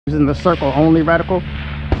Using the circle only reticle,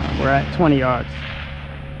 we're at 20 yards.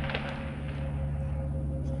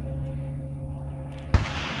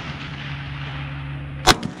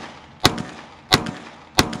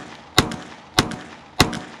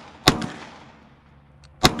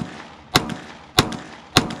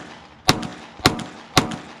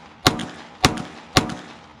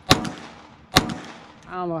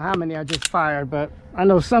 I don't know how many I just fired, but I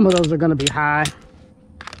know some of those are going to be high.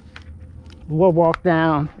 We'll walk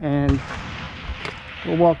down and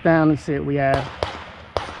see what we have.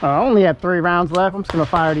 I only have 3 rounds left. I'm just going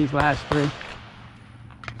to fire these last 3.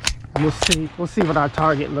 We'll see what our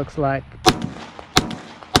target looks like.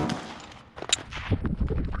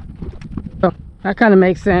 So that kind of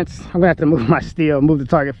makes sense. I'm going to have to move my steel, move the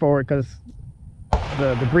target forward, because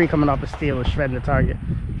the debris coming off the steel is shredding the target.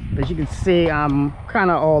 But you can see I'm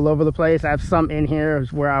kind of all over the place. I have some in here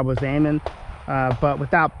is where I was aiming, but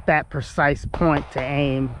without that precise point to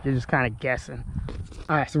aim, you're just kind of guessing.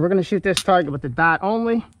 All right, so we're gonna shoot this target with the dot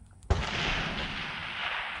only.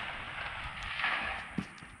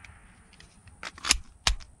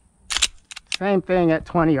 Same thing at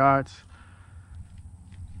 20 yards.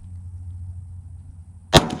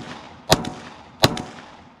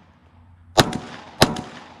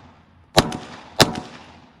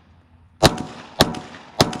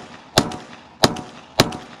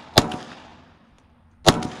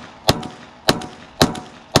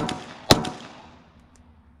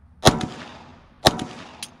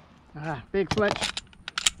 Big flinch.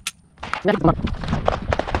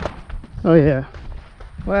 Oh yeah,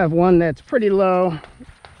 we'll have one that's pretty low,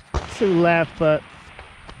 2 left, but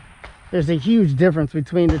there's a huge difference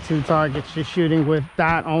between the 2 targets, just shooting with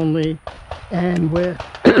dot only and with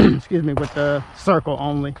excuse me, with the circle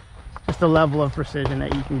only. Just the level of precision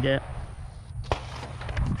that you can get.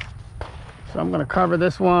 So I'm going to cover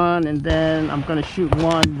this one, and then I'm going to shoot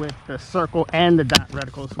one with the circle and the dot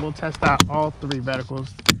reticle. So we'll test out all 3 reticles.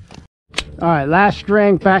 All right, last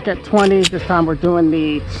string, back at 20. This time we're doing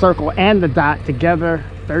the circle and the dot together.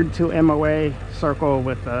 32 MOA circle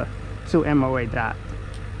with a 2 MOA dot.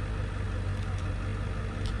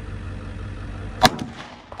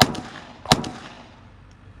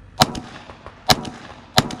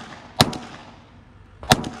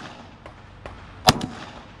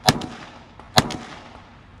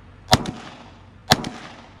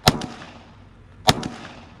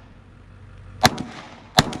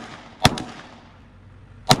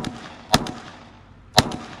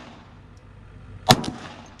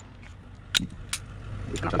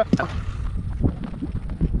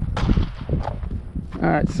 All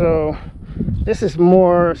right, so this is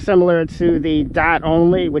more similar to the dot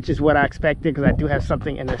only, which is what I expected, because I do have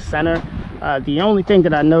something in the center. The only thing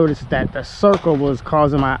that I noticed is that the circle was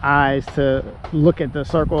causing my eyes to look at the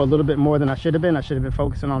circle a little bit more than I should have been. I should have been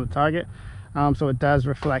focusing on the target. So it does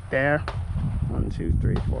reflect there. 1, 2,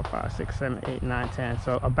 3, 4, 5, 6, 7, 8, 9, 10.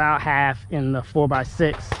 So about half in the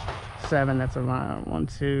 4x6. 7, that's around 1,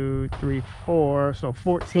 2, 3, 4. So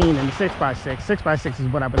 14 in the 6x6. 6x6 is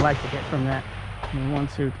what I would like to get from that. 1,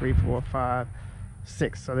 2, 3, 4, 5,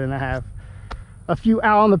 6. So then I have a few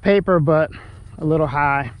out on the paper, but a little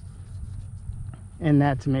high in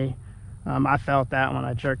that to me. I felt that when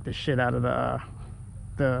I jerked the shit out of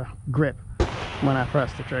the grip when I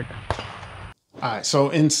pressed the trigger. All right, so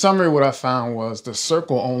in summary, what I found was the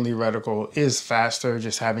circle only reticle is faster.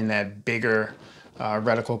 Just having that bigger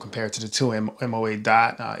reticle compared to the 2 MOA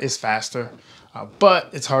dot is faster. But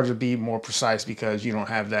it's harder to be more precise because you don't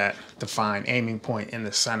have that defined aiming point in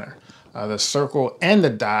the center. The circle and the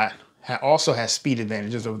dot also has speed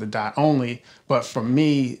advantages over the dot only, but for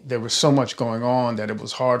me, there was so much going on that it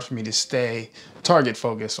was hard for me to stay target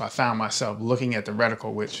focused, so I found myself looking at the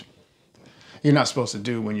reticle, which you're not supposed to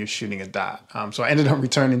do when you're shooting a dot. So I ended up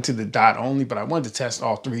returning to the dot only, but I wanted to test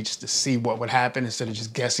all 3 just to see what would happen instead of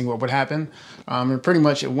just guessing what would happen. And pretty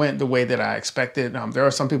much it went the way that I expected. There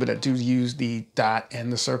are some people that do use the dot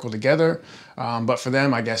and the circle together, but for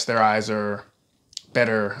them, I guess their eyes are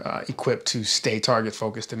better equipped to stay target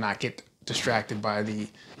focused and not get distracted by the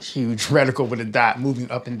huge reticle with a dot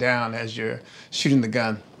moving up and down as you're shooting the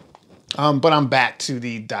gun. But I'm back to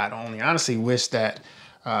the dot only. I honestly wish that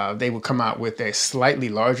they would come out with a slightly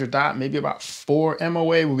larger dot, maybe about 4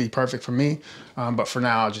 MOA would be perfect for me. But for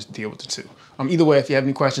now, I'll just deal with the 2. Either way, if you have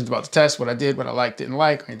any questions about the test, what I did, what I liked, didn't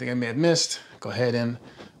like, or anything I may have missed, go ahead and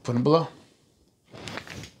put them below.